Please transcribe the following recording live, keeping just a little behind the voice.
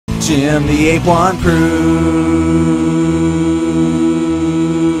Jim the Ape Want Proof.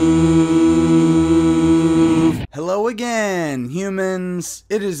 Hello again, humans.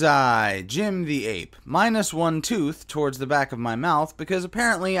 It is I, Jim the Ape, minus one tooth towards the back of my mouth because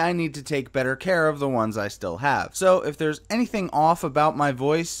apparently I need to take better care of the ones I still have. So if there's anything off about my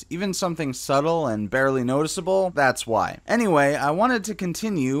voice, even something subtle and barely noticeable, that's why. Anyway, I wanted to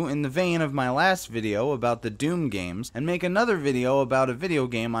continue in the vein of my last video about the Doom games and make another video about a video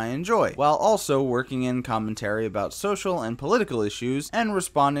game I enjoy, while also working in commentary about social and political issues and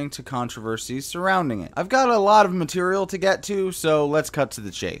responding to controversies surrounding it. I've got a lot of material to get to, so let's cut to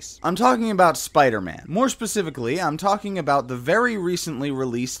the chase. I'm talking about Spider-Man. More specifically, I'm talking about the very recently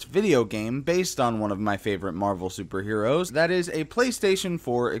released video game based on one of my favorite Marvel superheroes that is a PlayStation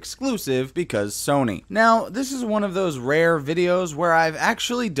 4 exclusive because Sony. Now, this is one of those rare videos where I've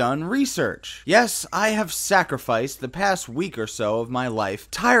actually done research. Yes, I have sacrificed the past week or so of my life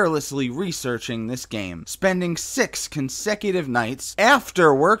tirelessly researching this game, spending 6 consecutive nights,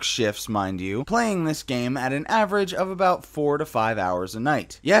 after work shifts mind you, playing this game at an average of about 4 to 5 hours a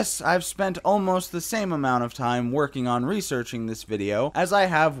night. Yes, I've spent almost the same amount of time working on researching this video as I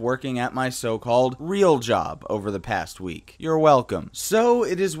have working at my so-called real job over the past week. You're welcome. So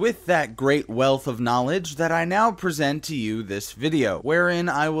it is with that great wealth of knowledge that I now present to you this video, wherein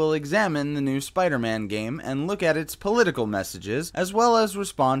I will examine the new Spider-Man game and look at its political messages, as well as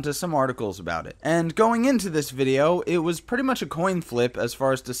respond to some articles about it. And going into this video, it was pretty much a coin flip as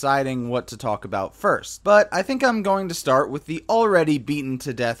far as deciding what to talk about first. But I think I'm going to start with the already beaten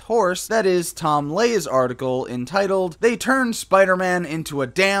to death horse that is Tom Lay's article entitled, "They Turned Spider-Man into a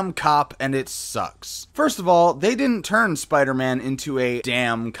Damn Cop and It Sucks." First of all, they didn't turn Spider-Man into a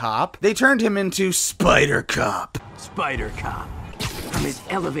damn cop, they turned him into Spider Cop. Spider Cop. From his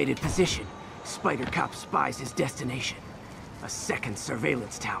elevated position, Spider Cop spies his destination, a second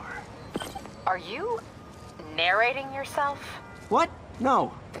surveillance tower. Are you narrating yourself? What?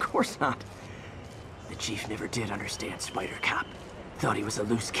 No, of course not. The chief never did understand Spider Cop. Thought he was a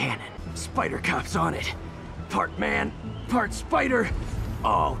loose cannon. Spider Cop's on it. Part man, part spider,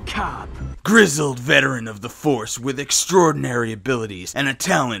 all cop. Grizzled veteran of the force with extraordinary abilities and a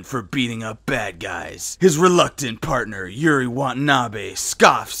talent for beating up bad guys. His reluctant partner, Yuri Watanabe,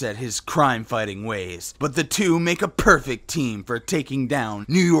 scoffs at his crime-fighting ways, but the two make a perfect team for taking down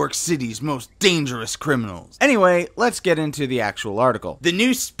New York City's most dangerous criminals. Anyway, let's get into the actual article. The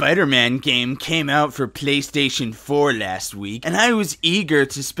new Spider-Man game came out for PlayStation 4 last week, and I was eager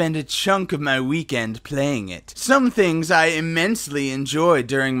to spend a chunk of my weekend playing it. Some things I immensely enjoyed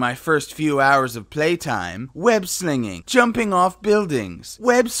during my first few hours of playtime: web slinging, jumping off buildings,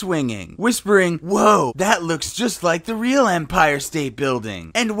 web swinging, whispering, "Whoa, that looks just like the real Empire State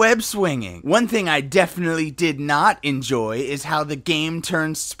Building," and web swinging. One thing I definitely did not enjoy is how the game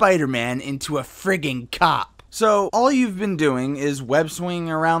turns Spider-Man into a friggin' cop. So, all you've been doing is web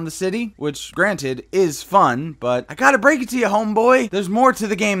swinging around the city, which, granted, is fun, but I gotta break it to you, homeboy, there's more to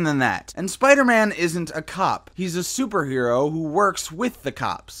the game than that. And Spider-Man isn't a cop. He's a superhero who works with the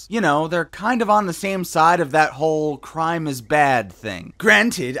cops. You know, they're kind of on the same side of that whole crime is bad thing.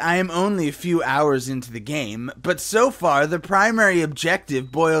 Granted, I am only a few hours into the game, but so far the primary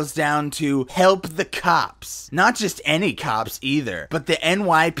objective boils down to help the cops. Not just any cops either, but the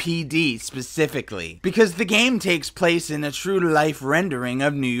NYPD specifically. Because the game takes place in a true-to-life rendering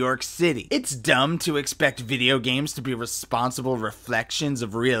of New York City. It's dumb to expect video games to be responsible reflections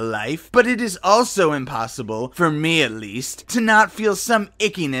of real life, but it is also impossible, for me at least, to not feel some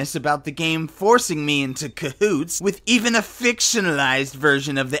ickiness about the game forcing me into cahoots with even a fictionalized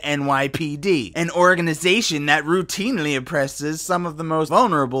version of the NYPD, an organization that routinely oppresses some of the most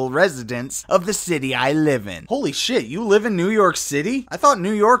vulnerable residents of the city I live in. Holy shit, you live in New York City? I thought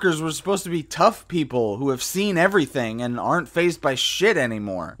New Yorkers were supposed to be tough people who have seen everything and aren't faced by shit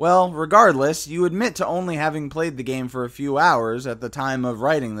anymore. Well, regardless, you admit to only having played the game for a few hours at the time of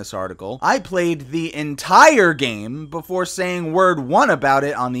writing this article. I played the entire game before saying word one about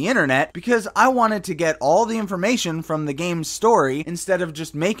it on the internet because I wanted to get all the information from the game's story instead of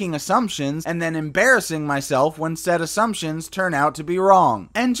just making assumptions and then embarrassing myself when said assumptions turn out to be wrong.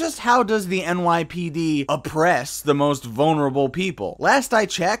 And just how does the NYPD oppress the most vulnerable people? Last I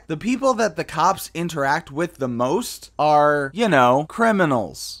checked, the people that the cops interact with with the most are, you know,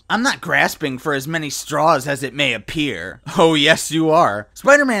 criminals. I'm not grasping for as many straws as it may appear. Oh, yes, you are.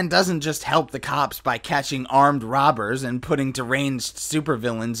 Spider-Man doesn't just help the cops by catching armed robbers and putting deranged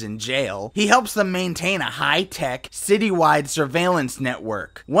supervillains in jail. He helps them maintain a high-tech, citywide surveillance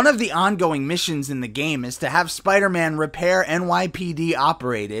network. One of the ongoing missions in the game is to have Spider-Man repair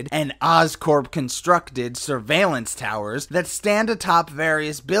NYPD-operated and Oscorp-constructed surveillance towers that stand atop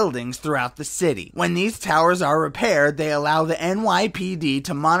various buildings throughout the city. When these towers are repaired, they allow the NYPD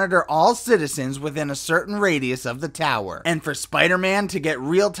to monitor all citizens within a certain radius of the tower, and for Spider-Man to get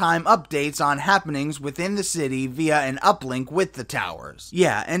real-time updates on happenings within the city via an uplink with the towers.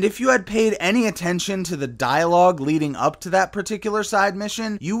 Yeah, and if you had paid any attention to the dialogue leading up to that particular side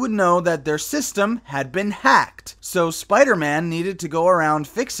mission, you would know that their system had been hacked. So Spider-Man needed to go around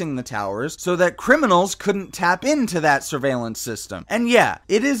fixing the towers so that criminals couldn't tap into that surveillance system. And yeah,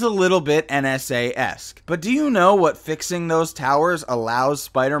 it is a little bit NSA-esque. But do you know what fixing those towers allows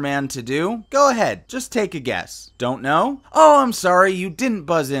Spider-Man to do? Go ahead, just take a guess. Don't know? Oh, I'm sorry, you didn't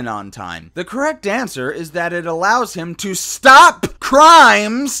buzz in on time. The correct answer is that it allows him to stop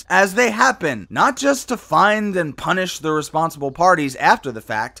crimes as they happen. Not just to find and punish the responsible parties after the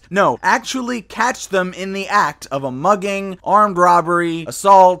fact. No, actually catch them in the act of a mugging, armed robbery,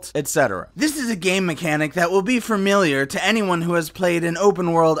 assault, etc. This is a game mechanic that will be familiar to anyone who has played an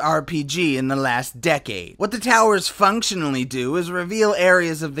open-world RPG in the last decade. What the towers functionally do is reveal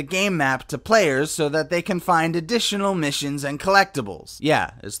areas of the game map to players so that they can find additional missions and collectibles.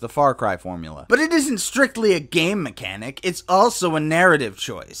 Yeah, it's the Far Cry formula. But it isn't strictly a game mechanic, it's also a narrative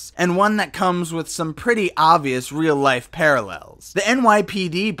choice, and one that comes with some pretty obvious real-life parallels. The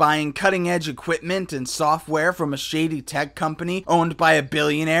NYPD buying cutting-edge equipment and software from a shady tech company owned by a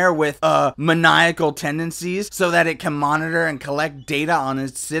billionaire with, maniacal tendencies so that it can monitor and collect data on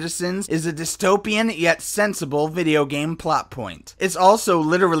its citizens is a dystopian yet sensible video game plot point. It's also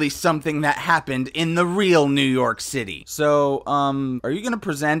literally something that happened in the real New York City. So, are you gonna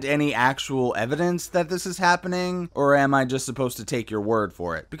present any actual evidence that this is happening, or am I just supposed to take your word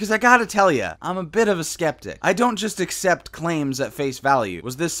for it? Because I gotta tell ya, I'm a bit of a skeptic. I don't just accept claims at face value.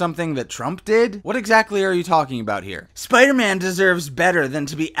 Was this something that Trump did? What exactly are you talking about here? Spider-Man deserves better than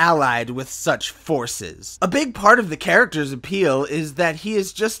to be allied with such forces. A big part of the character's appeal is that he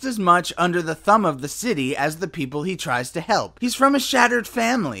is just as much under the thumb of the city as the people he tries to help. He's from a shattered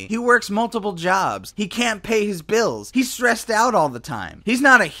family. He works multiple jobs. He can't pay his bills. He's stressed out all the time. He's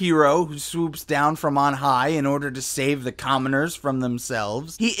not a hero who swoops down from on high in order to save the commoners from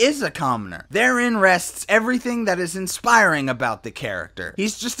themselves. He is a commoner. Therein rests everything that is inspiring about the character.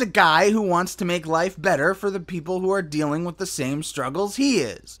 He's just a guy who wants to make life better for the people who are dealing with the same struggles he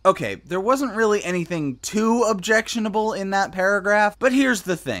is. Okay, there wasn't really anything too objectionable in that paragraph, but here's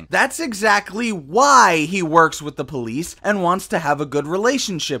the thing. That's exactly why he works with the police and wants to have a good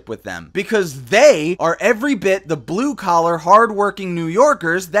relationship with them. Because they are every bit the blue-collar, hard-working New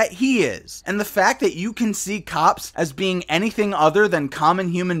Yorkers that he is. And the fact that you can see cops as being anything other than common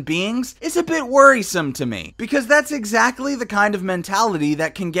human beings is a bit worrisome to me. Because that's exactly the kind of mentality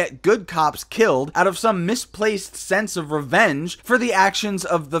that can get good cops killed out of some misplaced sense of revenge for the actions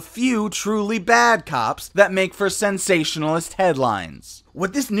of the few truly bad cops that make for sensationalist headlines.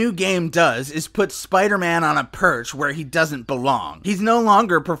 What this new game does is put Spider-Man on a perch where he doesn't belong. He's no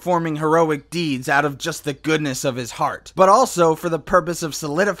longer performing heroic deeds out of just the goodness of his heart, but also for the purpose of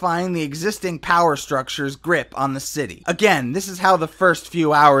solidifying the existing power structure's grip on the city. Again, this is how the first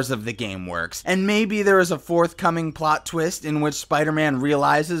few hours of the game works, and maybe there is a forthcoming plot twist in which Spider-Man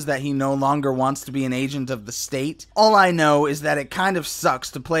realizes that he no longer wants to be an agent of the state. All I know is that it kind of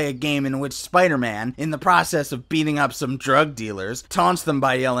sucks to play a game in which Spider-Man, in the process of beating up some drug dealers, taunts them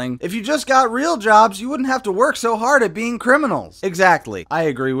by yelling, "If you just got real jobs, you wouldn't have to work so hard at being criminals." Exactly. I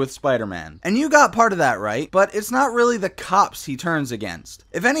agree with Spider-Man. And you got part of that right, but it's not really the cops he turns against.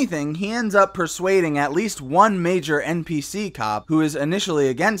 If anything, he ends up persuading at least one major NPC cop who is initially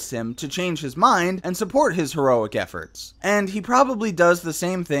against him to change his mind and support his heroic efforts. And he probably does the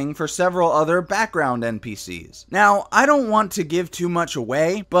same thing for several other background NPCs. Now, I don't want to give too much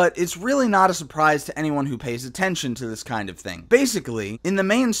away, but it's really not a surprise to anyone who pays attention to this kind of thing. Basically, in the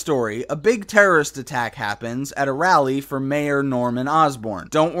main story, a big terrorist attack happens at a rally for Mayor Norman Osborn.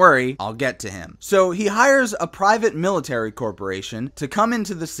 Don't worry, I'll get to him. So he hires a private military corporation to come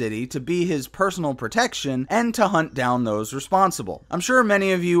into the city to be his personal protection and to hunt down those responsible. I'm sure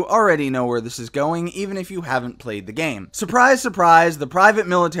many of you already know where this is going, even if you haven't played the game. Surprise, surprise, the private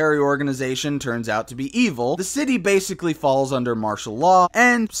military organization turns out to be evil, the city basically falls under martial law,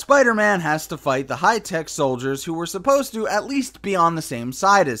 and Spider-Man has to fight the high-tech soldiers who were supposed to at least be on the the same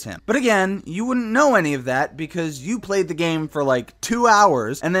side as him. But again, you wouldn't know any of that because you played the game for like 2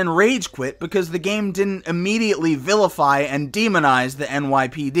 hours and then rage quit because the game didn't immediately vilify and demonize the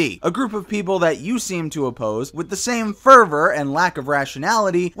NYPD, a group of people that you seem to oppose with the same fervor and lack of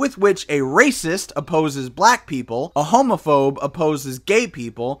rationality with which a racist opposes black people, a homophobe opposes gay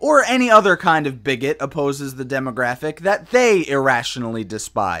people, or any other kind of bigot opposes the demographic that they irrationally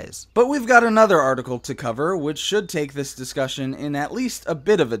despise. But we've got another article to cover which should take this discussion in at least a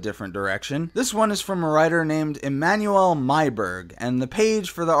bit of a different direction. This one is from a writer named Emmanuel Myberg, and the page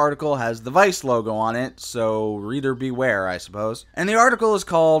for the article has the Vice logo on it, so reader beware, I suppose. And the article is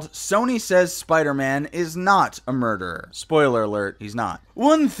called "Sony Says Spider-Man is Not a Murderer." Spoiler alert, he's not.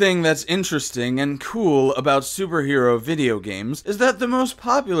 One thing that's interesting and cool about superhero video games is that the most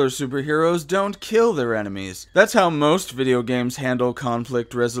popular superheroes don't kill their enemies. That's how most video games handle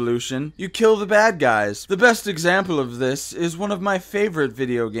conflict resolution. You kill the bad guys. The best example of this is one of my favorite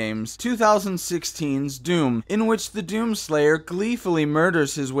video games, 2016's Doom, in which the Doomslayer gleefully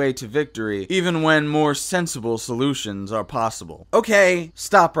murders his way to victory, even when more sensible solutions are possible. Okay,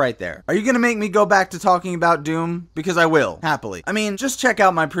 stop right there. Are you gonna make me go back to talking about Doom? Because I will, happily. I mean, just check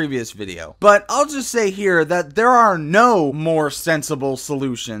out my previous video. But I'll just say here that there are no more sensible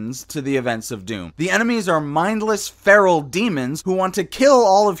solutions to the events of Doom. The enemies are mindless, feral demons who want to kill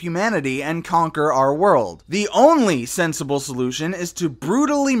all of humanity and conquer our world. The only sensible solution is to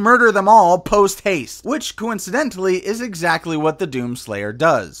brutally murder them all post-haste, which coincidentally is exactly what the Doomslayer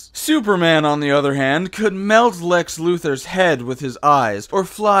does. Superman, on the other hand, could melt Lex Luthor's head with his eyes, or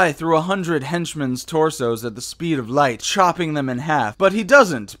fly through 100 henchmen's torsos at the speed of light, chopping them in half, but he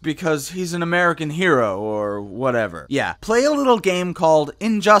doesn't because he's an American hero or whatever. Yeah, play a little game called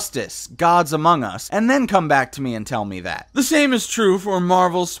Injustice: Gods Among Us, and then come back to me and tell me that. The same is true for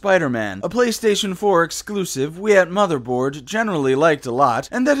Marvel's Spider-Man, a PlayStation 4 exclusive we at Motherboard generally liked a lot,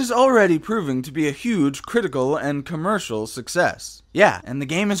 and that is already proving to be a huge critical and commercial success. Yeah, and the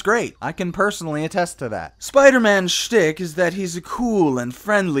game is great. I can personally attest to that. Spider-Man's shtick is that he's a cool and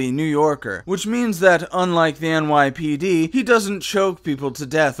friendly New Yorker, which means that, unlike the NYPD, he doesn't choke people to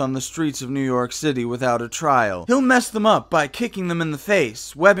death on the streets of New York City without a trial. He'll mess them up by kicking them in the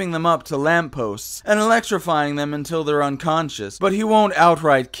face, webbing them up to lampposts, and electrifying them until they're unconscious, but he won't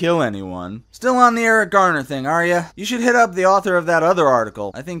outright kill anyone. Still on the Eric Garner thing, are ya? You should hit up the author of that other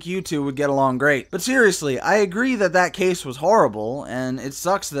article. I think you two would get along great. But seriously, I agree that that case was horrible, and it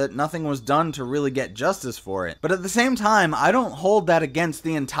sucks that nothing was done to really get justice for it. But at the same time, I don't hold that against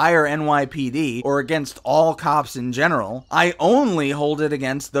the entire NYPD or against all cops in general. I only hold it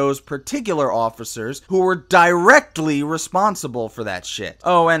against those particular officers who were directly responsible for that shit.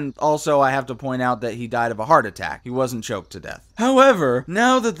 Oh, and also I have to point out that he died of a heart attack. He wasn't choked to death. However,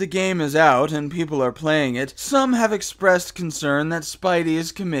 now that the game is out and people are playing it, some have expressed concern that Spidey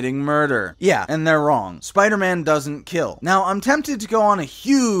is committing murder. Yeah, and they're wrong. Spider-Man doesn't kill. Now, I'm tempted to go on a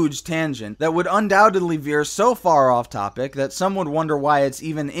huge tangent that would undoubtedly veer so far off topic that some would wonder why it's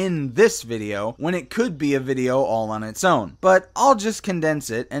even in this video when it could be a video all on its own. But I'll just condense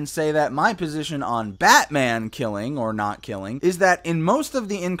it and say that my position on Batman killing or not killing is that in most of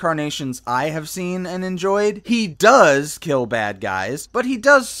the incarnations I have seen and enjoyed, he does kill bad guys, but he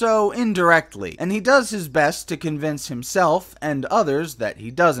does so indirectly, and he does his best to convince himself and others that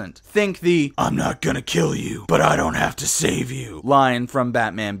he doesn't. Think the "I'm not gonna kill you, but I don't have to save you" line from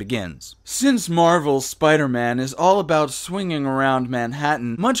Batman Begins. Since Marvel's Spider-Man is all about swinging around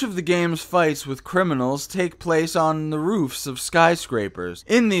Manhattan, much of the game's fights with criminals take place on the roofs of skyscrapers.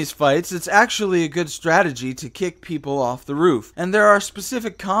 In these fights, it's actually a good strategy to kick people off the roof, and there are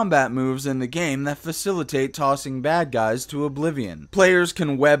specific combat moves in the game that facilitate tossing bad guys to oblivion. Players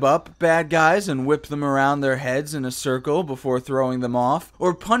can web up bad guys and whip them around their heads in a circle before throwing them off,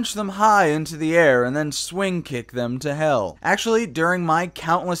 or punch them high into the air and then swing kick them to hell. Actually, during my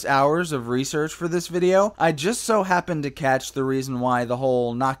countless hours of research for this video, I just so happened to catch the reason why the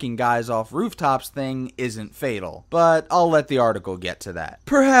whole knocking guys off rooftops thing isn't fatal, but I'll let the article get to that.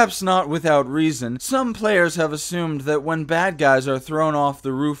 Perhaps not without reason, some players have assumed that when bad guys are thrown off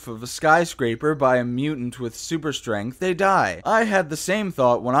the roof of a skyscraper by a mutant with super strength, they die. I had the same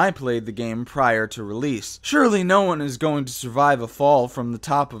thought when I played the game prior to release. Surely no one is going to survive a fall from the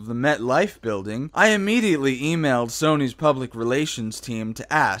top of the MetLife building. I immediately emailed Sony's public relations team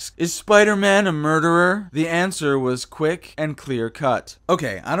to ask, "Is Spider-Man a murderer?" The answer was quick and clear-cut.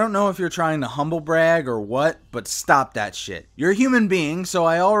 Okay, I don't know if you're trying to humble brag or what, but stop that shit. You're a human being, so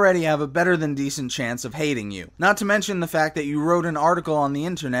I already have a better than decent chance of hating you. Not to mention the fact that you wrote an article on the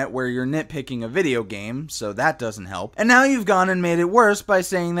internet where you're nitpicking a video game, so that doesn't help. And now you've gone and made it worse by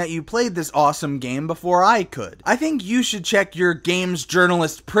saying that you played this awesome game before I could. I think you should check your game's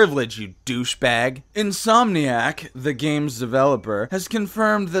journalist privilege, you douchebag. Insomniac, the game's developer, has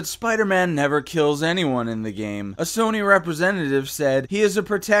confirmed that Spider-Man never kills anyone in the game. A Sony representative said, "He is a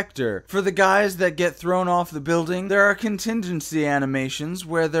protector. For the guys that get thrown off the building, there are contingency animations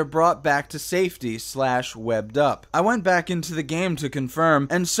where they're brought back to safety / webbed up." I went back into the game to confirm,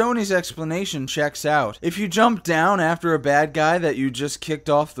 and Sony's explanation checks out. If you jump down after a bad guy that you just kicked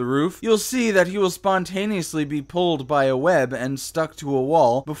off the roof, you'll see that he will spontaneously be pulled by a web and stuck to a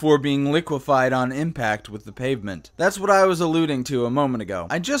wall before being liquefied on impact with the pavement. That's what I was alluding to a moment ago.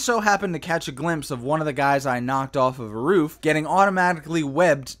 I just so happened to catch a glimpse of one of the guys I knocked off of a roof getting automatically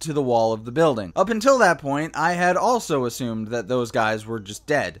webbed to the wall of the building. Up until that point, I had also assumed that those guys were just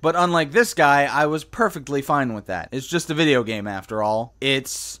dead. But unlike this guy, I was perfectly fine with that. It's just a video game after all.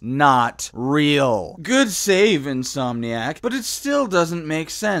 It's not real. Good save, Insomniac, but it still doesn't make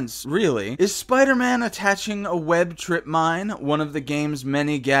sense, really. Is Spider-Man attaching a web trip mine, one of the game's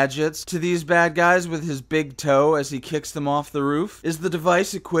many gadgets, to these bad guys with his big toe as he kicks them off the roof? Is the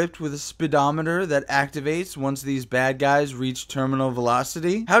device equipped with a speedometer that activates once these bad guys reach terminal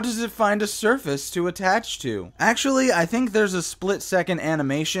velocity? How does it find a surface to attach to? Actually, I think there's a split-second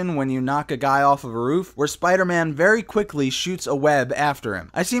animation when you knock a guy off of a roof where Spider-Man very quickly shoots a web after him.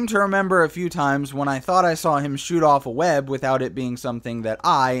 I seem to remember a few times when I thought I saw him shoot off a web without it being something that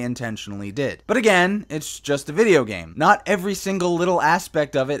I intentionally did. But again, it's just a video game. Not every single little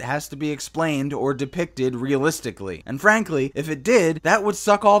aspect of it has to be explained or depicted realistically. And frankly, if it did, that would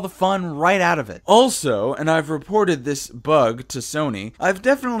suck all the fun right out of it. Also, and I've reported this bug to Sony, I've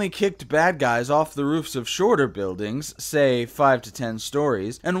definitely kicked bad guys off the roofs of shorter buildings, say 5 to 10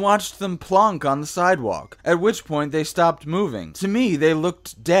 stories, and watched them plonk on the sidewalk, at which point they stopped moving. To me, they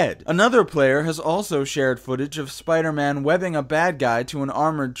looked dead. Another player has also shared footage of Spider-Man webbing a bad guy to an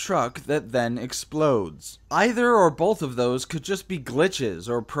armored truck that then explodes. Either or both of those could just be glitches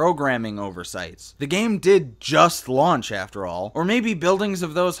or programming oversights. The game did just launch after all, or maybe buildings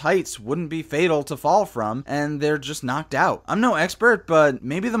of those heights wouldn't be fatal to fall from and they're just knocked out. I'm no expert, but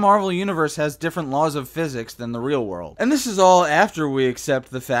maybe the Marvel Universe has different laws of physics than the real world. And this is all after we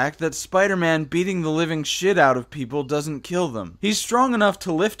accept the fact that Spider-Man beating the living shit out of people doesn't kill them. He's strong enough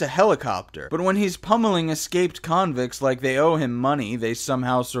to lift a helicopter, but when he's pummeling escaped convicts like they owe him money, they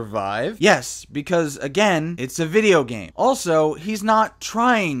somehow survive? Yes, because again, it's a video game. Also, he's not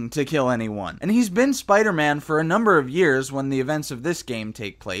trying to kill anyone, and he's been Spider-Man for a number of years when the events of this game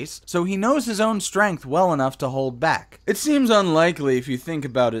take place, so he knows his own strength well enough to hold back. It seems unlikely if you think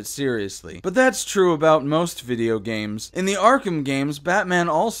about it seriously, but that's true about most video games. In the Arkham games, Batman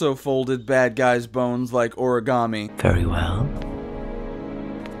also folded bad guys' bones like origami. Very well.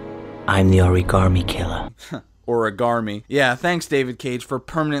 I'm the origami killer. Origami. Yeah, thanks David Cage for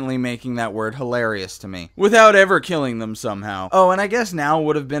permanently making that word hilarious to me, without ever killing them somehow. Oh, and I guess now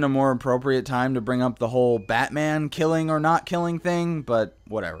would have been a more appropriate time to bring up the whole Batman killing or not killing thing, but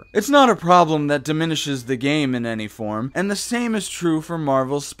whatever. It's not a problem that diminishes the game in any form, and the same is true for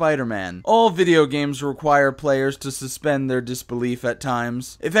Marvel's Spider-Man. All video games require players to suspend their disbelief at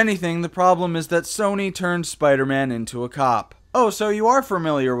times. If anything, the problem is that Sony turned Spider-Man into a cop. Oh, so you are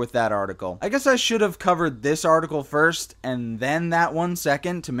familiar with that article. I guess I should have covered this article first and then that one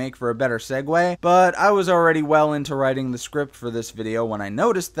second to make for a better segue, but I was already well into writing the script for this video when I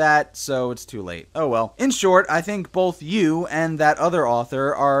noticed that, so it's too late. Oh well. In short, I think both you and that other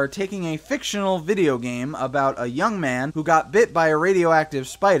author are taking a fictional video game about a young man who got bit by a radioactive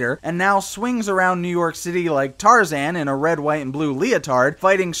spider and now swings around New York City like Tarzan in a red, white, and blue leotard,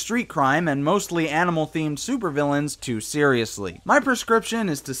 fighting street crime and mostly animal-themed supervillains too seriously. My prescription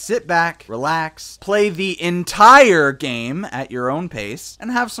is to sit back, relax, play the entire game at your own pace, and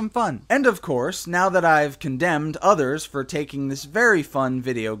have some fun. And of course, now that I've condemned others for taking this very fun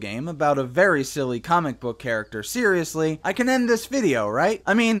video game about a very silly comic book character seriously, I can end this video, right?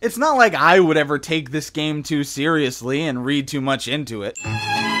 I mean, it's not like I would ever take this game too seriously and read too much into it.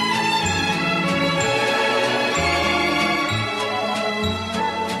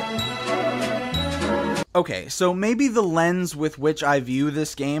 Okay, so maybe the lens with which I view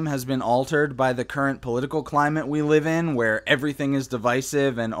this game has been altered by the current political climate we live in, where everything is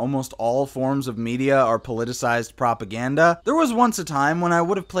divisive and almost all forms of media are politicized propaganda. There was once a time when I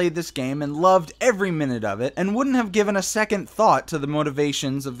would have played this game and loved every minute of it, and wouldn't have given a second thought to the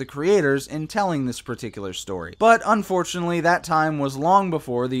motivations of the creators in telling this particular story. But unfortunately, that time was long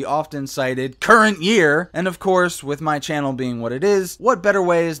before the often cited current year, and of course, with my channel being what it is, what better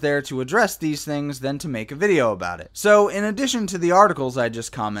way is there to address these things than to make a video about it? So in addition to the articles I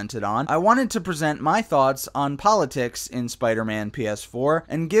just commented on, I wanted to present my thoughts on politics in Spider-Man PS4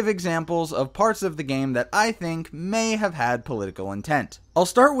 and give examples of parts of the game that I think may have had political intent. I'll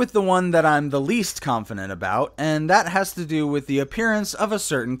start with the one that I'm the least confident about, and that has to do with the appearance of a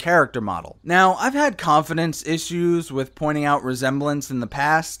certain character model. Now, I've had confidence issues with pointing out resemblance in the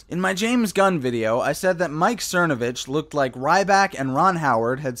past. In my James Gunn video, I said that Mike Cernovich looked like Ryback and Ron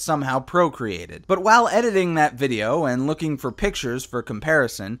Howard had somehow procreated. But while editing that video and looking for pictures for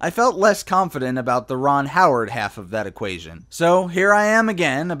comparison, I felt less confident about the Ron Howard half of that equation. So here I am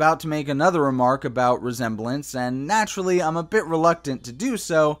again, about to make another remark about resemblance, and naturally I'm a bit reluctant to do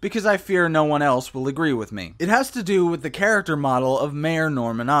so because I fear no one else will agree with me. It has to do with the character model of Mayor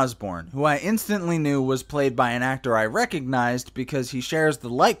Norman Osborn, who I instantly knew was played by an actor I recognized because he shares the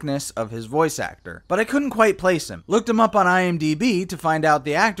likeness of his voice actor. But I couldn't quite place him. Looked him up on IMDb to find out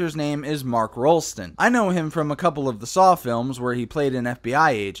the actor's name is Mark Rolston. I know him from a couple of the Saw films where he played an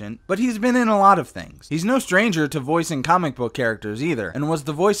FBI agent, but he's been in a lot of things. He's no stranger to voicing comic book characters either, and was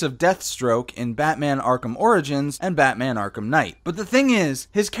the voice of Deathstroke in Batman Arkham Origins and Batman Arkham Knight. But the thing is,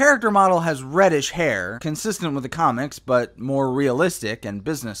 his character model has reddish hair, consistent with the comics, but more realistic and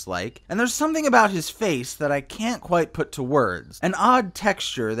businesslike, and there's something about his face that I can't quite put to words. An odd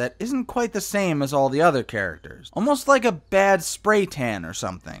texture that isn't quite the same as all the other characters. Almost like a bad spray tan or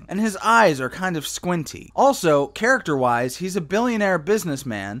something. And his eyes are kind of squinty. Also, character-wise, he's a billionaire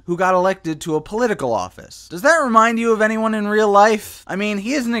businessman who got elected to a political office. Does that remind you of anyone in real life? I mean,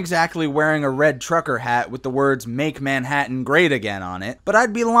 he isn't exactly wearing a red trucker hat with the words "Make Manhattan Great Again" on it, but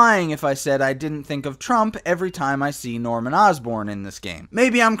I'd be lying if I said I didn't think of Trump every time I see Norman Osborn in this game.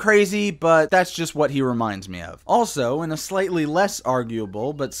 Maybe I'm crazy, but that's just what he reminds me of. Also, in a slightly less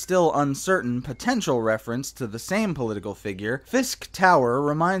arguable, but still uncertain potential reference to the same political figure, Fisk Tower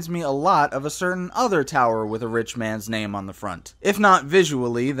reminds me a lot of a certain other tower with a rich man's name on the front. If not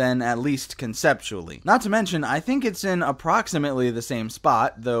visually, then at least conceptually. Not to mention, I think it's in approximately the same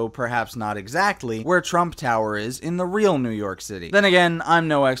spot, though perhaps not exactly, where Trump Tower is in the real New York City. Then again, I'm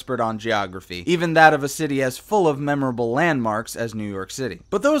no expert on geography, even that of a city as full of memorable landmarks as New York City.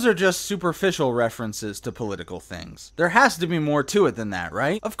 But those are just superficial references to political things. There has to be more to it than that,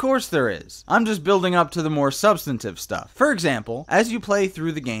 right? Of course there is. I'm just building up to the more substantive stuff. For example, as you play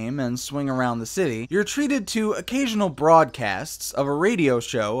through the game and swing around the city, you're treated to occasional broadcasts of a radio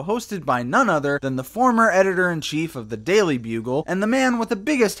show hosted by none other than the former editor-in-chief of the Daily Bugle and the man with the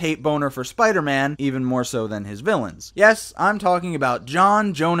biggest hate boner for Spider-Man, even more so than his villains. Yes, I'm talking about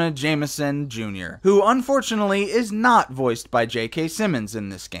John Jonah Jameson Jr., who unfortunately is not voiced by J.K. Simmons in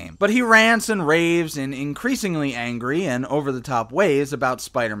this game. But he rants and raves in increasingly angry and over-the-top ways about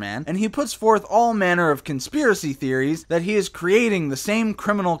Spider-Man, and he puts forth all manner of conspiracy theories that he is creating the same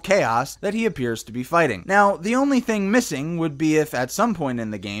criminal chaos that he appears to be fighting. Now, the only thing missing would be if at some point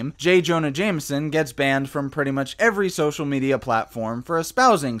in the game, J. Jonah Jameson gets banned from pretty much every social media platform for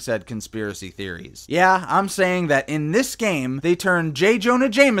espousing said conspiracy theories. Yeah, I'm saying that in this game, they turn J. Jonah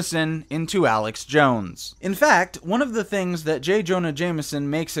Jameson into Alex Jones. In fact, one of the things that J. Jonah Jameson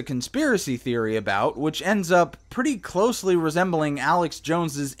makes a conspiracy theory about, which ends up pretty closely resembling Alex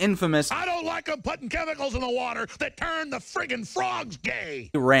Jones's infamous "I don't like them putting chemicals in the water that turn the friggin' frogs gay"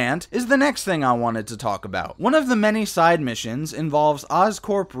 rant, is the next thing I wanted to talk about. One of the many side missions involves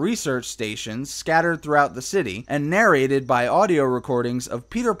Oscorp research stations scattered throughout the city and narrated by audio recordings of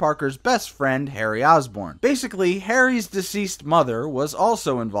Peter Parker's best friend, Harry Osborn. Basically, Harry's deceased mother was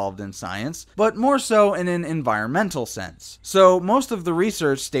also involved in science, but more so in an environmental sense. So most of the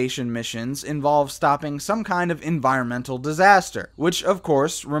research station missions involve stopping some kind of environmental disaster, which of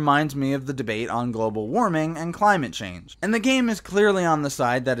course reminds me of the debate on global warming and climate change. And the game is clearly on the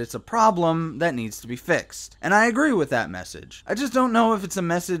side that it's a problem that needs to be fixed. And I agree with that message. I just don't know if it's a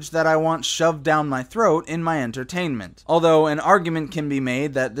message that I want shoved down my throat in my entertainment. Although an argument can be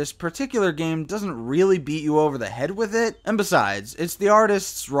made that this particular game doesn't really beat you over the head with it, and besides, Besides, it's the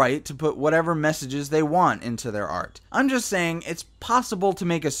artist's right to put whatever messages they want into their art. I'm just saying it's possible to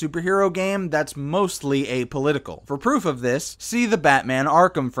make a superhero game that's mostly apolitical. For proof of this, see the Batman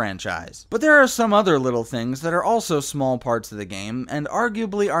Arkham franchise. But there are some other little things that are also small parts of the game, and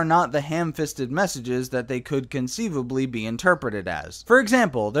arguably are not the ham-fisted messages that they could conceivably be interpreted as. For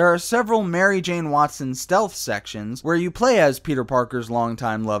example, there are several Mary Jane Watson stealth sections where you play as Peter Parker's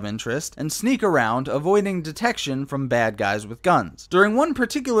longtime love interest and sneak around, avoiding detection from bad guys with guns. During one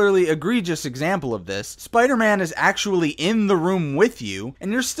particularly egregious example of this, Spider-Man is actually in the room with you,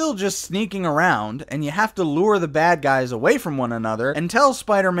 and you're still just sneaking around, and you have to lure the bad guys away from one another and tell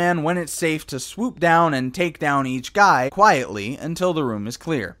Spider-Man when it's safe to swoop down and take down each guy quietly until the room is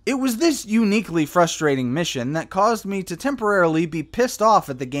clear. It was this uniquely frustrating mission that caused me to temporarily be pissed off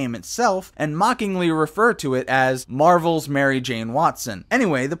at the game itself and mockingly refer to it as Marvel's Mary Jane Watson.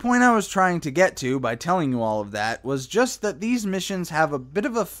 Anyway, the point I was trying to get to by telling you all of that was just that these missions have a bit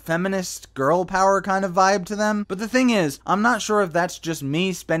of a feminist girl power kind of vibe to them, but the thing is, I'm not sure if that's just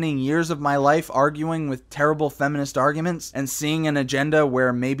me spending years of my life arguing with terrible feminist arguments and seeing an agenda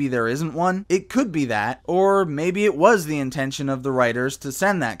where maybe there isn't one. It could be that, or maybe it was the intention of the writers to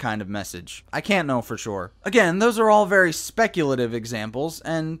send that kind of message. I can't know for sure. Again, those are all very speculative examples,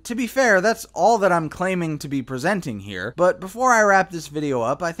 and to be fair, that's all that I'm claiming to be presenting here, but before I wrap this video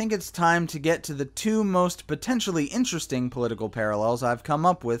up, I think it's time to get to the two most potentially interesting political parallels I've come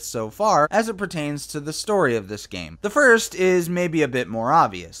up with so far as it pertains to the story of this game. The first is maybe a bit more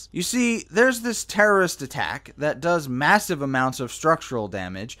obvious. You see, there's this terrorist attack that does massive amounts of structural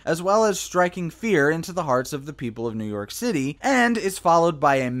damage, as well as striking fear into the hearts of the people of New York City, and is followed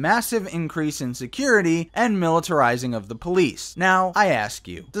by a massive increase in security and militarizing of the police. Now, I ask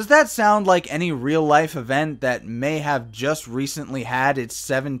you, does that sound like any real-life event that may have just recently had its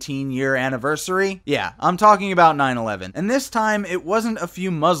 17-year anniversary? Yeah, I'm talking about 9/11, and this time it wasn't a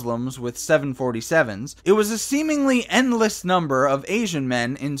few Muslims with 747s, it was a seemingly endless number of Asian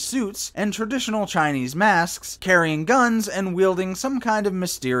men in suits and traditional Chinese masks, carrying guns and wielding some kind of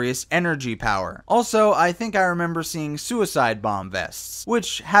mysterious energy power. Also, I think I remember seeing suicide bomb vests,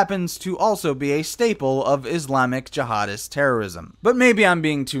 which happens to also be a staple of Islamic jihadist terrorism. But maybe I'm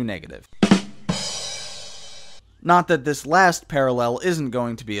being too negative. Not that this last parallel isn't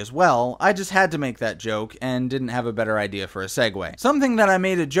going to be as well, I just had to make that joke and didn't have a better idea for a segue. Something that I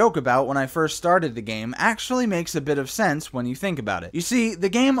made a joke about when I first started the game actually makes a bit of sense when you think about it. You see, the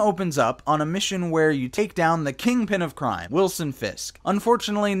game opens up on a mission where you take down the kingpin of crime, Wilson Fisk,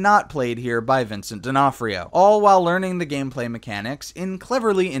 unfortunately not played here by Vincent D'Onofrio, all while learning the gameplay mechanics in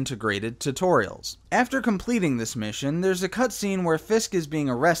cleverly integrated tutorials. After completing this mission, there's a cutscene where Fisk is being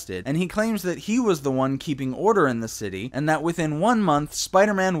arrested, and he claims that he was the one keeping order in the city, and that within 1 month,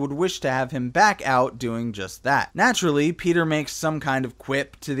 Spider-Man would wish to have him back out doing just that. Naturally, Peter makes some kind of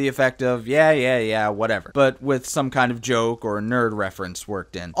quip to the effect of, yeah, whatever, but with some kind of joke or nerd reference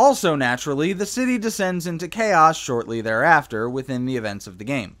worked in. Also naturally, the city descends into chaos shortly thereafter within the events of the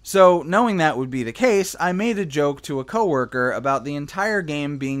game. So, knowing that would be the case, I made a joke to a coworker about the entire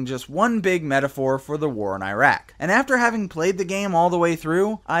game being just one big metaphor for the war in Iraq. And after having played the game all the way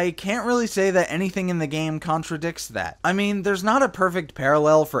through, I can't really say that anything in the game contradicts that. I mean, there's not a perfect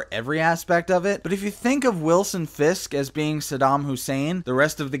parallel for every aspect of it, but if you think of Wilson Fisk as being Saddam Hussein, the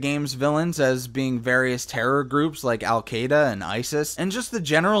rest of the game's villains as being various terror groups like Al-Qaeda and ISIS, and just the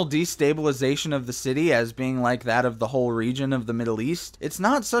general destabilization of the city as being like that of the whole region of the Middle East, it's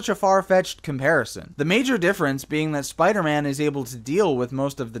not such a far-fetched comparison. The major difference being that Spider-Man is able to deal with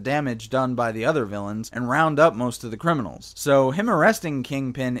most of the damage done by the other villains and round up most of the criminals. So him arresting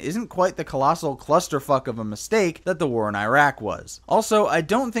Kingpin isn't quite the colossal clusterfuck of a mistake that the war in Iraq was. Also, I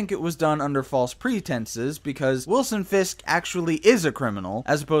don't think it was done under false pretenses because Wilson Fisk actually is a criminal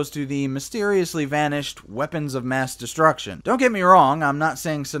as opposed to the mysteriously vanished weapons of mass destruction. Don't get me wrong, I'm not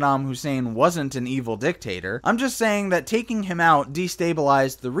saying Saddam Hussein wasn't an evil dictator. I'm just saying that taking him out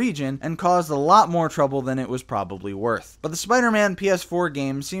destabilized the region and caused a lot more trouble than it was probably worth. But the Spider-Man PS4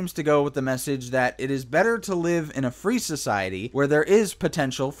 game seems to go with the message that it is better to live in a free society where there is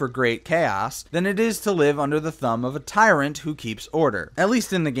potential for great chaos than it is to live under the thumb of a tyrant who keeps order. At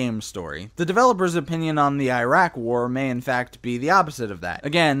least in the game's story. The developer's opinion on the Iraq war may in fact be the opposite of that.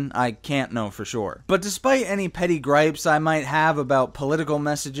 Again, I can't know for sure. But despite any petty gripes I might have about political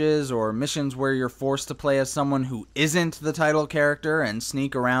messages or missions where you're forced to play as someone who isn't the title character and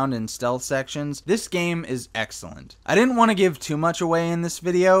sneak around in stealth sections, this game is excellent. I didn't want to give too much away in this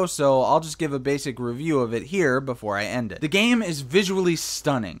video, so I'll just give a basic review of it here before I end it. The game is visually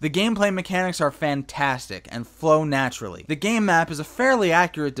stunning. The gameplay mechanics are fantastic, and flow naturally. The game map is a fairly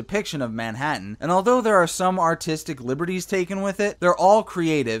accurate depiction of Manhattan, and although there are some artistic liberties taken with it, they're all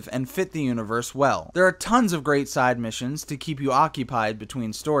creative and fit the universe well. There are tons of great side missions to keep you occupied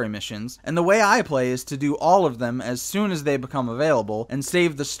between story missions, and the way I play is to do all of them as soon as they become available and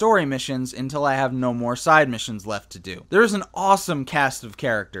save the story missions until I have no more side missions left to do. There is an awesome cast of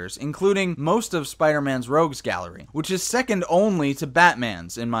characters, including most of Spider-Man's rogues gallery, which is second only to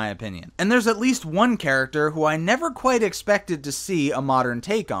Batman's in my opinion. And there's at least one character who I never quite expected to see a modern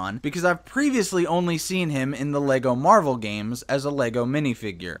take on, because I've previously only seen him in the LEGO Marvel games as a LEGO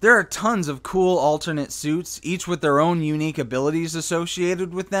minifigure. There are tons of cool alternate suits, each with their own unique abilities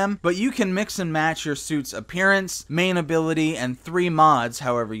associated with them, but you can mix and match your suit's appearance, main ability, and 3 mods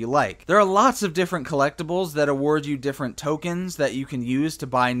however you like. There are lots of different collectibles that award you different tokens that you can use to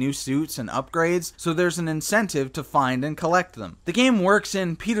buy new suits and upgrades, so there's an incentive to find and collect them. The game works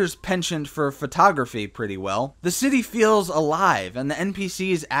in Peter's penchant for photography pretty well. The city feels alive, and the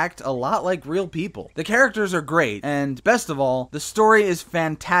NPCs act a lot like real people. The characters are great, and best of all, the story is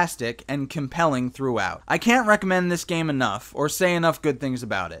fantastic and compelling throughout. I can't recommend this game enough, or say enough good things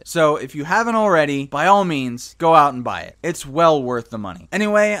about it. So if you haven't already, by all means, go out and buy it. It's well worth the money.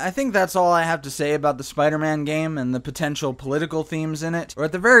 Anyway, I think that's all I have to say about the Spider-Man game and the potential political themes in it, or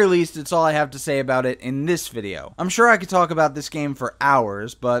at the very least, it's all I have to say about it in this video. I'm sure I could talk about this game for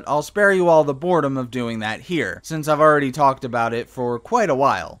hours, but I'll spare you all the boredom of doing that here, since I've already talked about it for quite a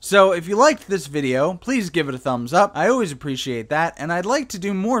while. So if you liked this video, please give it a thumbs up. I always appreciate that, and I'd like to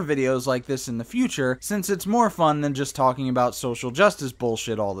do more videos like this in the future, since it's more fun than just talking about social justice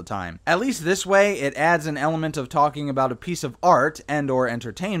bullshit all the time. At least this way, it adds an element of talking about a piece of art and/or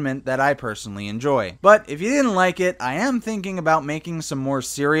entertainment that I personally enjoy. But if you didn't like it, I am thinking about making some more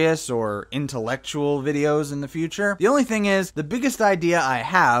serious or intellectual videos in the future. The only thing is, the biggest idea I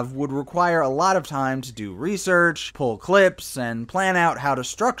have would require a lot of time to do research, pull clips, and plan out how to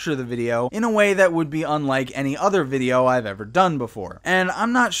structure the video in a way that would be unlike any other video I've ever done before. And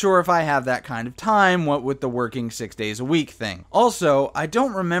I'm not sure if I have that kind of time, what with the working 6 days a week thing. Also, I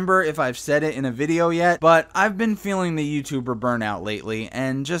don't remember if I've said it in a video yet, but I've been feeling the YouTuber burnout lately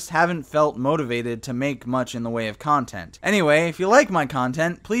and just haven't felt motivated to make much in the way of content. Anyway, if you like my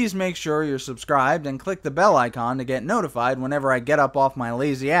content, please make sure you're subscribed and click the bell icon to get notified whenever I get up off my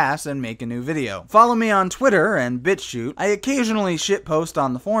lazy ass and make a new video. Follow me on Twitter and BitChute. I occasionally shitpost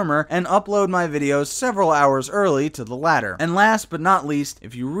on the former and upload my videos several hours early to the latter. And last but not least,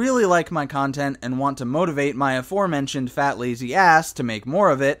 if you really like my content and want to motivate my aforementioned fat lazy ass to make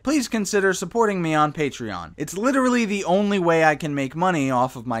more of it, please consider supporting me on Patreon. It's literally the only way I can make money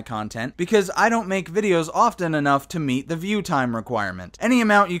off of my content, because I don't make videos often enough to meet the view time requirement. Any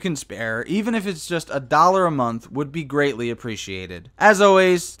amount you can spare, even if it's just $1 a month, would be greatly appreciated. As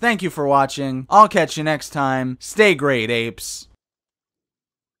always, thank you for watching. I'll catch you next time. Stay great, apes.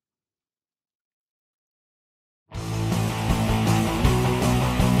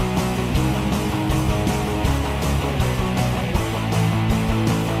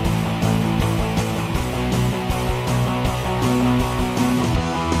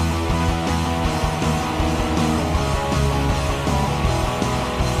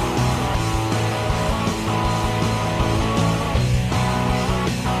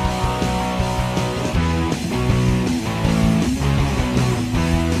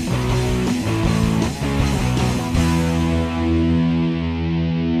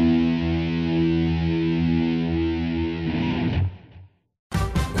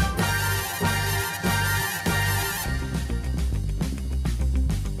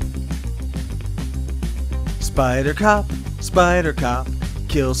 Spider cop,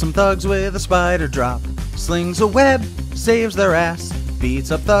 kills some thugs with a spider drop. Slings a web, saves their ass,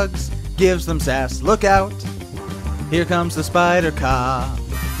 beats up thugs, gives them sass. Look out, here comes the spider cop.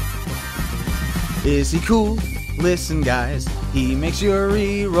 Is he cool? Listen guys, he makes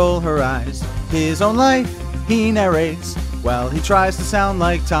Yuri roll her eyes. His own life he narrates while he tries to sound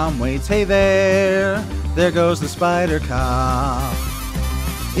like Tom Waits. Hey there goes the spider cop.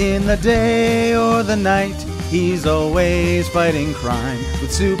 In the day or the night, he's always fighting crime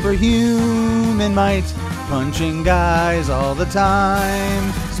with superhuman might, punching guys all the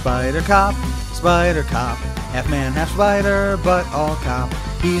time. Spider cop, half man, half spider, but all cop.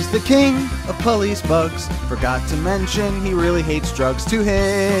 He's the king of police bugs. Forgot to mention he really hates drugs. To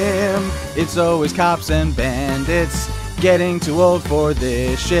him, it's always cops and bandits. Getting too old for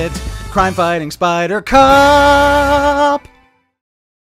this shit. Crime fighting spider cop.